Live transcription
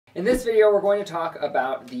In this video, we're going to talk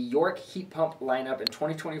about the York heat pump lineup in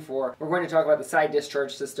 2024. We're going to talk about the side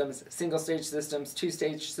discharge systems, single stage systems,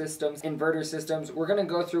 two-stage systems, inverter systems. We're going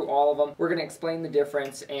to go through all of them. We're going to explain the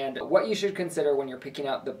difference and what you should consider when you're picking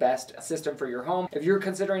out the best system for your home. If you're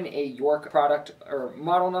considering a York product or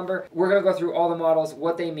model number, we're going to go through all the models,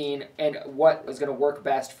 what they mean, and what is going to work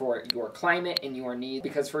best for your climate and your needs.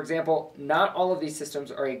 Because, for example, not all of these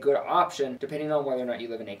systems are a good option depending on whether or not you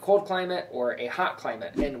live in a cold climate or a hot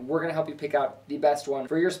climate. And we're going to help you pick out the best one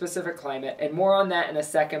for your specific climate, and more on that in a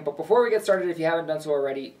second. But before we get started, if you haven't done so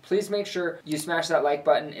already, please make sure you smash that like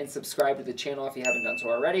button and subscribe to the channel if you haven't done so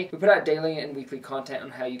already. We put out daily and weekly content on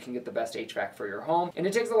how you can get the best HVAC for your home, and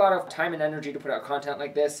it takes a lot of time and energy to put out content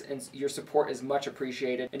like this, and your support is much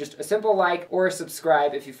appreciated. And just a simple like or a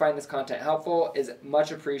subscribe if you find this content helpful is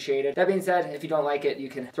much appreciated. That being said, if you don't like it, you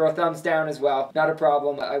can throw a thumbs down as well. Not a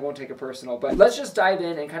problem. I won't take it personal. But let's just dive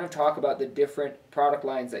in and kind of talk about the different product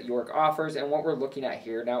lines that York offers and what we're looking at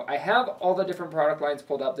here. Now, I have all the different product lines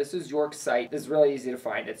pulled up. This is York's site. This is really easy to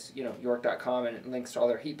find. It's, york.com, and it links to all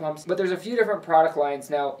their heat pumps. But there's a few different product lines.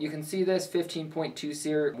 Now, you can see this 15.2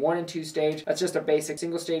 SEER 1 and 2 stage. That's just a basic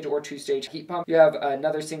single stage or 2 stage heat pump. You have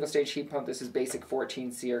another single stage heat pump. This is basic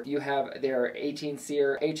 14 SEER. You have their 18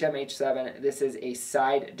 SEER HMH7. This is a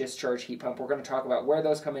side discharge heat pump. We're going to talk about where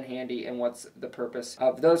those come in handy and what's the purpose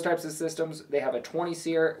of those types of systems. They have a 20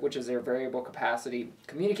 SEER, which is their variable capacity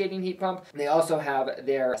communicating heat pump. They also have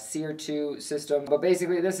their SEER 2 system, but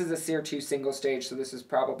basically this is a SEER 2 single stage, so this is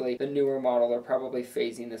probably the newer model. They're probably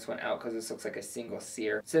phasing this one out because this looks like a single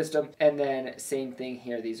SEER system. And then same thing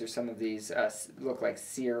here. These are some of these look like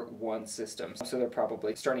SEER 1 systems, so they're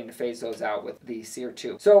probably starting to phase those out with the SEER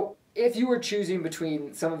 2. So if you were choosing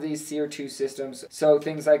between some of these SEER 2 systems, so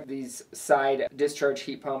things like these side discharge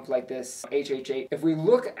heat pump like this HH8, if we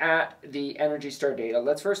look at the Energy Star data,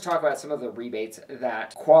 let's first talk about some of the rebates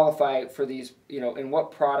that qualify for these, and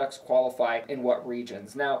what products qualify in what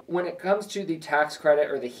regions. Now, when it comes to the tax credit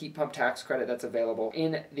or the heat pump tax credit that's available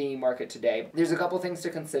in the market today, there's a couple things to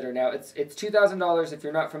consider. Now, it's $2,000. If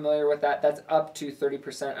you're not familiar with that, that's up to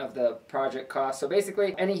 30% of the project cost. So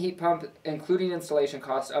basically, any heat pump, including installation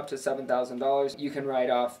cost, up to $7,000, you can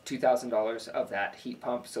write off $2,000 of that heat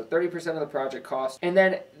pump, so 30% of the project cost. And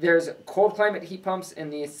then there's cold climate heat pumps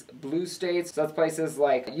in these blue states, so that's places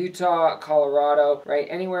like Utah, Colorado, right,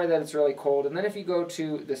 anywhere that it's really cold. And then if you go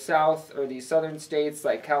to the south or the southern states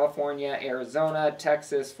like California, Arizona,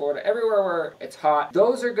 Texas, Florida, everywhere where it's hot,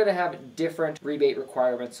 those are going to have different rebate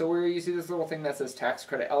requirements. So where you see this little thing that says tax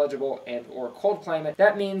credit eligible and or cold climate,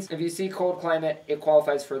 that means if you see cold climate, it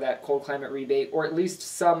qualifies for that cold climate rebate, or at least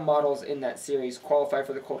some models in that series qualify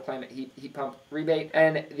for the cold climate heat pump rebate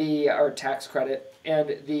and the tax credit. And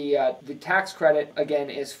the tax credit again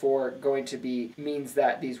is means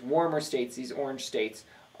that these warmer states, these orange states,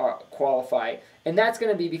 qualify, and that's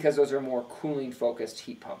going to be because those are more cooling focused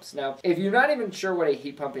heat pumps. Now, if you're not even sure what a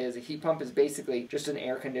heat pump is basically just an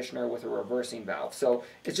air conditioner with a reversing valve. So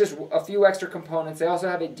it's just a few extra components. They also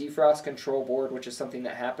have a defrost control board, which is something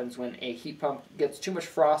that happens when a heat pump gets too much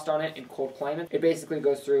frost on it in cold climate. It basically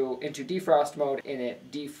goes into defrost mode, and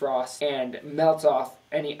it defrosts and melts off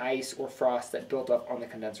any ice or frost that built up on the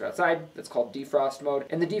condenser outside. That's called defrost mode.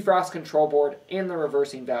 And the defrost control board and the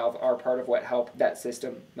reversing valve are part of what help that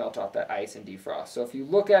system melt off that ice and defrost. So if you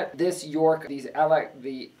look at this York,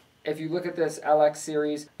 if you look at this LX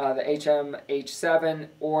series, the HMH7,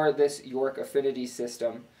 or this York Affinity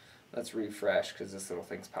system, let's refresh because this little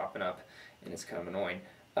thing's popping up and it's kind of annoying.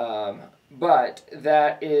 But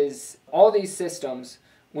that is all these systems.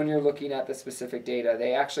 When you're looking at the specific data,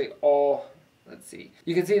 they actually all, let's see.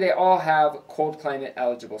 You can see they all have cold climate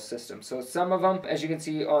eligible systems. So some of them, as you can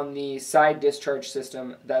see on the side discharge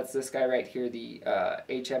system, that's this guy right here, the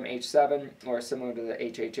HMH7, or similar to the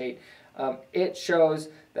HH8. It shows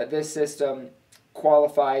that this system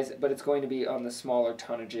qualifies, but it's going to be on the smaller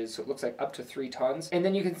tonnages, so it looks like up to 3 tons. And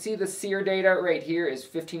then you can see the SEER data right here is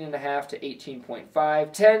 15.5 to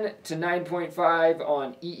 18.5, 10 to 9.5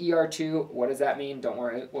 on EER2. What does that mean? Don't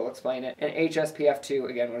worry, we'll explain it. And HSPF2,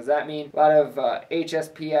 again, what does that mean? A lot of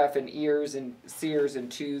HSPF and EERs and SEERs and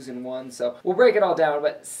 2s and 1s, so we'll break it all down.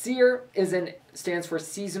 But SEER stands for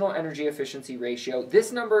Seasonal Energy Efficiency Ratio.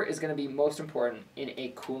 This number is going to be most important in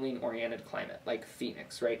a cooling-oriented climate, like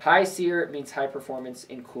Phoenix, right? High SEER means high performance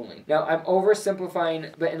in cooling. Now, I'm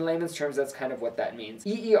oversimplifying, but in layman's terms, that's kind of what that means.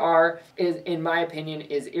 EER is, in my opinion,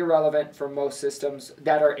 is irrelevant for most systems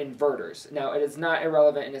that are inverters. Now, it is not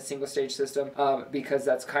irrelevant in a single-stage system because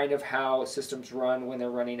that's kind of how systems run when they're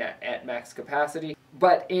running at max capacity.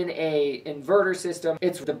 But in a inverter system,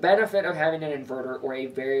 it's the benefit of having an inverter or a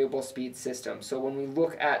variable speed system. So when we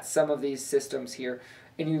look at some of these systems here,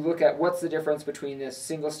 and you look at what's the difference between this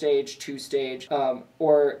single stage, two stage,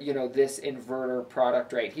 or this inverter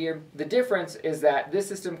product right here. The difference is that this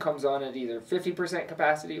system comes on at either 50%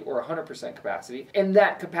 capacity or 100% capacity, and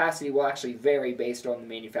that capacity will actually vary based on the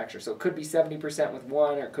manufacturer. So it could be 70% with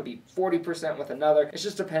one, or it could be 40% with another. It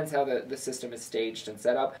just depends how the system is staged and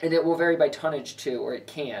set up, and it will vary by tonnage too, or it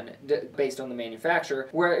can, based on the manufacturer.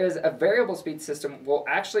 Whereas a variable speed system will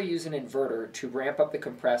actually use an inverter to ramp up the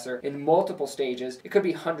compressor in multiple stages. It could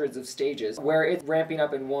be hundreds of stages, where it's ramping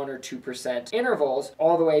up in 1 or 2% intervals,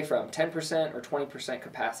 all the way from 10% or 20%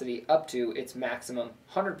 capacity up to its maximum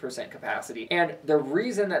 100% capacity. And the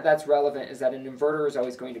reason that that's relevant is that an inverter is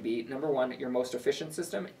always going to be, number one, your most efficient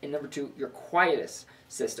system, and number two, your quietest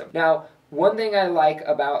system. Now, one thing I like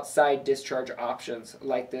about side discharge options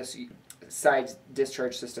like this side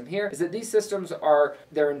discharge system here is that these systems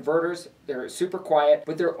they're inverters, they're super quiet,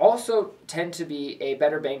 but they're also tend to be a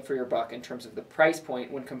better bang for your buck in terms of the price point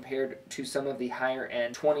when compared to some of the higher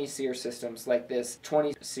end 20 SEER systems like this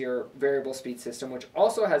 20 SEER variable speed system, which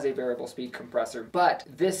also has a variable speed compressor. But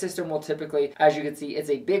this system will typically, as you can see, it's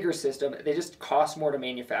a bigger system. They just cost more to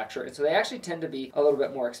manufacture, and so they actually tend to be a little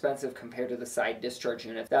bit more expensive compared to the side discharge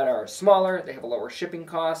units that are smaller. They have a lower shipping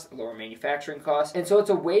cost, lower manufacturing cost, and so it's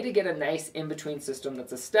a way to get a nice in-between system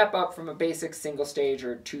that's a step up from a basic single stage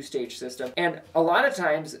or two stage system. And a lot of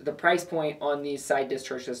times the price point on these side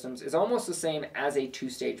discharge systems is almost the same as a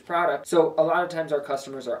two stage product. So a lot of times our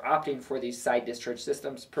customers are opting for these side discharge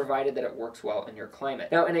systems, provided that it works well in your climate.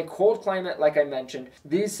 Now, in a cold climate, like I mentioned,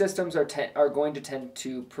 these systems are going to tend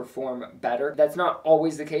to perform better. That's not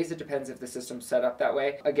always the case. It depends if the system's set up that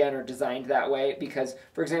way, again, or designed that way, because,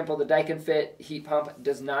 for example, the Daikin Fit heat pump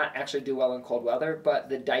does not actually do well in cold weather, but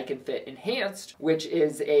the Daikin Fit Enhanced, which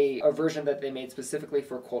is a version that they made specifically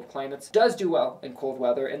for cold climates, does do well in cold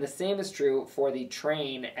weather. And the same is true for the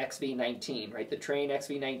Trane XV19, right? The Trane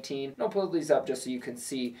XV19. I'll pull these up just so you can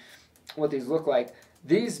see what these look like.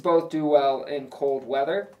 These both do well in cold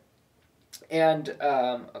weather. And,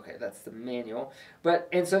 okay, that's the manual.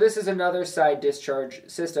 And so this is another side discharge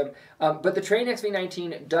system. But the Trane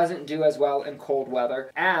XV19 doesn't do as well in cold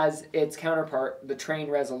weather as its counterpart, the Trane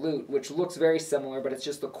Resolute, which looks very similar, but it's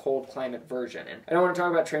just the cold climate version. And I don't want to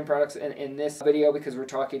talk about Trane products in this video because we're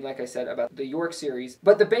talking, like I said, about the York series.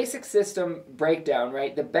 But the basic system breakdown,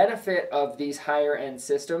 right? The benefit of these higher end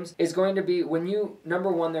systems is going to be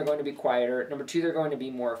number one, they're going to be quieter. Number two, they're going to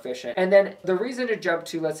be more efficient. And then the reason to jump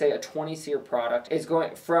to, let's say, a 20 SEER product is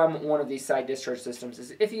going from one of these side discharge systems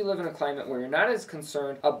is if you live in a climate where you're not as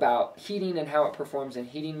concerned about heating and how it performs in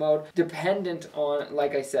heating mode, dependent on,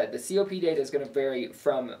 like I said, the COP data is going to vary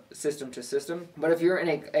from system to system. But if you're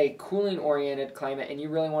in a cooling oriented climate and you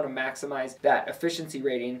really want to maximize that efficiency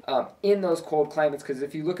rating in those cold climates, because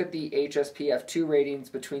if you look at the HSPF2 ratings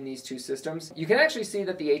between these two systems, you can actually see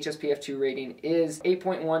that the HSPF2 rating is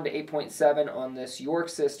 8.1 to 8.7 on this York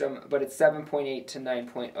system, but it's 7.8 to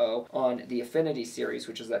 9.0 on the Affinity series,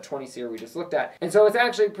 which is that 20 SEER we just looked at. And so it's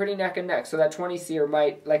actually pretty neck and neck. So that 20 SEER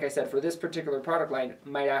might, like I said, for this particular product line,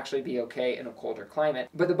 might actually be okay in a colder climate.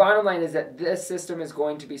 But the bottom line is that this system is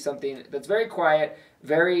going to be something that's very quiet,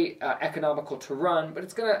 very economical to run, but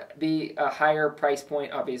it's going to be a higher price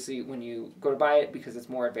point, obviously, when you go to buy it because it's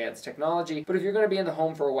more advanced technology. But if you're going to be in the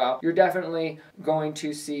home for a while, you're definitely going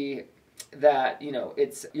to see that,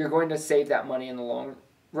 you're going to save that money in the long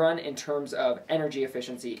run in terms of energy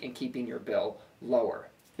efficiency and keeping your bill lower.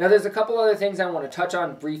 Now, there's a couple other things I want to touch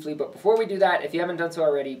on briefly, but before we do that, if you haven't done so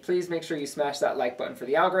already, please make sure you smash that like button for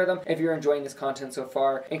the algorithm if you're enjoying this content so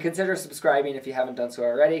far, and consider subscribing if you haven't done so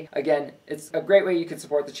already. Again, it's a great way you can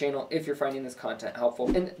support the channel if you're finding this content helpful.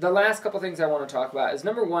 And the last couple things I want to talk about is,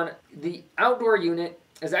 number one, the outdoor unit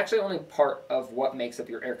is actually only part of what makes up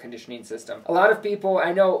your air conditioning system. A lot of people,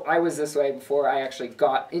 I know I was this way before I actually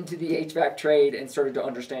got into the HVAC trade and started to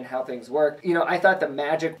understand how things work. I thought the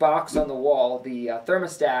magic box on the wall, the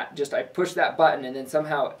thermostat, I pushed that button and then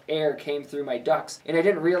somehow air came through my ducts. And I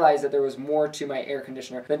didn't realize that there was more to my air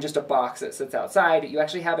conditioner than just a box that sits outside. You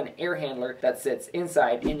actually have an air handler that sits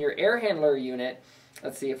inside. In your air handler unit,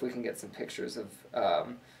 let's see if we can get some pictures of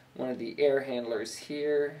one of the air handlers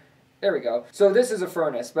here. There we go. So this is a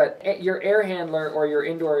furnace, but your air handler or your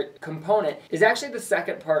indoor component is actually the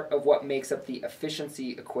second part of what makes up the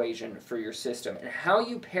efficiency equation for your system. And how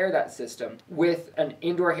you pair that system with an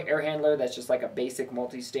indoor air handler that's just like a basic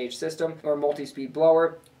multi-stage system or multi-speed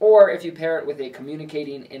blower, or if you pair it with a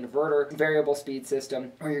communicating inverter variable speed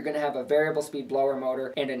system, where you're going to have a variable speed blower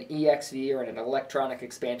motor and an EXV or an electronic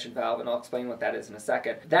expansion valve, and I'll explain what that is in a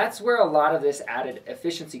second. That's where a lot of this added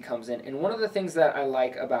efficiency comes in. And one of the things that I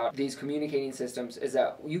like about these these communicating systems is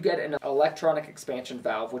that you get an electronic expansion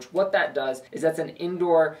valve, which what that does is that's an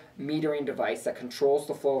indoor metering device that controls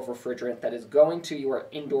the flow of refrigerant that is going to your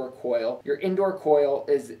indoor coil. Your indoor coil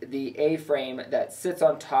is the A-frame that sits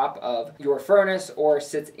on top of your furnace or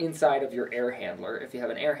sits inside of your air handler if you have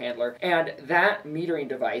an air handler. And that metering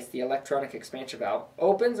device, the electronic expansion valve,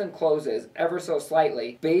 opens and closes ever so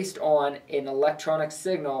slightly based on an electronic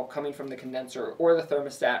signal coming from the condenser or the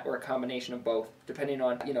thermostat or a combination of both, depending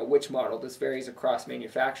on which model. This varies across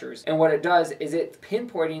manufacturers. And what it does is it's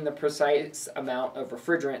pinpointing the precise amount of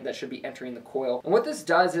refrigerant that should be entering the coil. And what this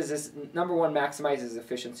does is this, number one, maximizes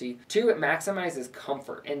efficiency. Two, it maximizes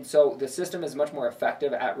comfort. And so the system is much more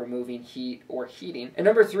effective at removing heat or heating. And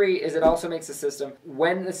number three is it also makes the system,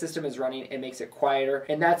 when the system is running, it makes it quieter.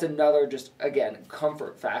 And that's another just, again,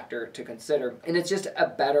 comfort factor to consider. And it's just a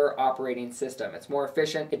better operating system. It's more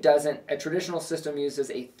efficient. It doesn't, a traditional system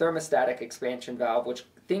uses a thermostatic expansion valve, which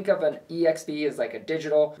think of an EXV as like a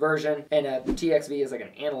digital version and a TXV as like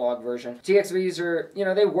an analog version. TXVs are,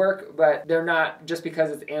 they work, but they're not, just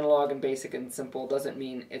because it's analog and basic and simple doesn't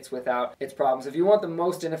mean it's without its problems. If you want the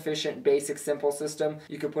most inefficient, basic, simple system,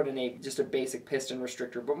 you could put in just a basic piston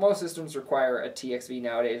restrictor, but most systems require a TXV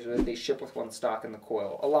nowadays, or they ship with one stock in the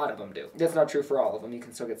coil. A lot of them do. That's not true for all of them. You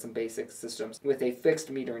can still get some basic systems with a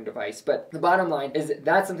fixed metering device, but the bottom line is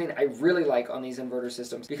that's something I really like on these inverter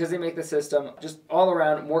systems because they make the system just all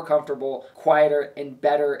around more comfortable, quieter, and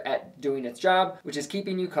better at doing its job, which is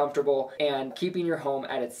keeping you comfortable and keeping your home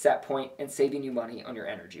at its set point and saving you money on your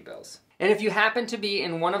energy bills. And if you happen to be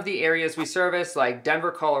in one of the areas we service, like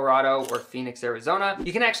Denver, Colorado, or Phoenix, Arizona,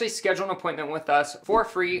 you can actually schedule an appointment with us for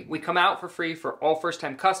free. We come out for free for all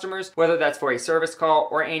first-time customers, whether that's for a service call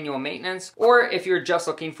or annual maintenance, or if you're just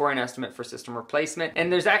looking for an estimate for system replacement.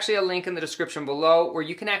 And there's actually a link in the description below where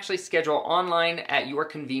you can actually schedule online at your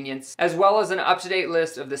convenience, as well as an up-to-date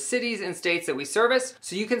list of the cities and states that we service,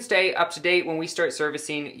 so you can stay up to date when we start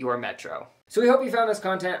servicing your metro. So we hope you found this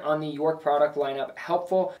content on the York product lineup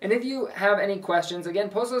helpful. And if you have any questions, again,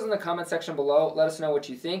 post those in the comment section below. Let us know what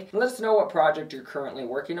you think. And let us know what project you're currently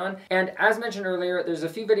working on. And as mentioned earlier, there's a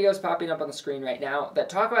few videos popping up on the screen right now that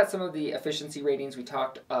talk about some of the efficiency ratings we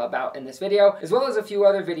talked about in this video, as well as a few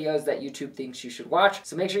other videos that YouTube thinks you should watch.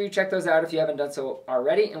 So make sure you check those out if you haven't done so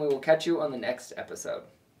already, and we will catch you on the next episode.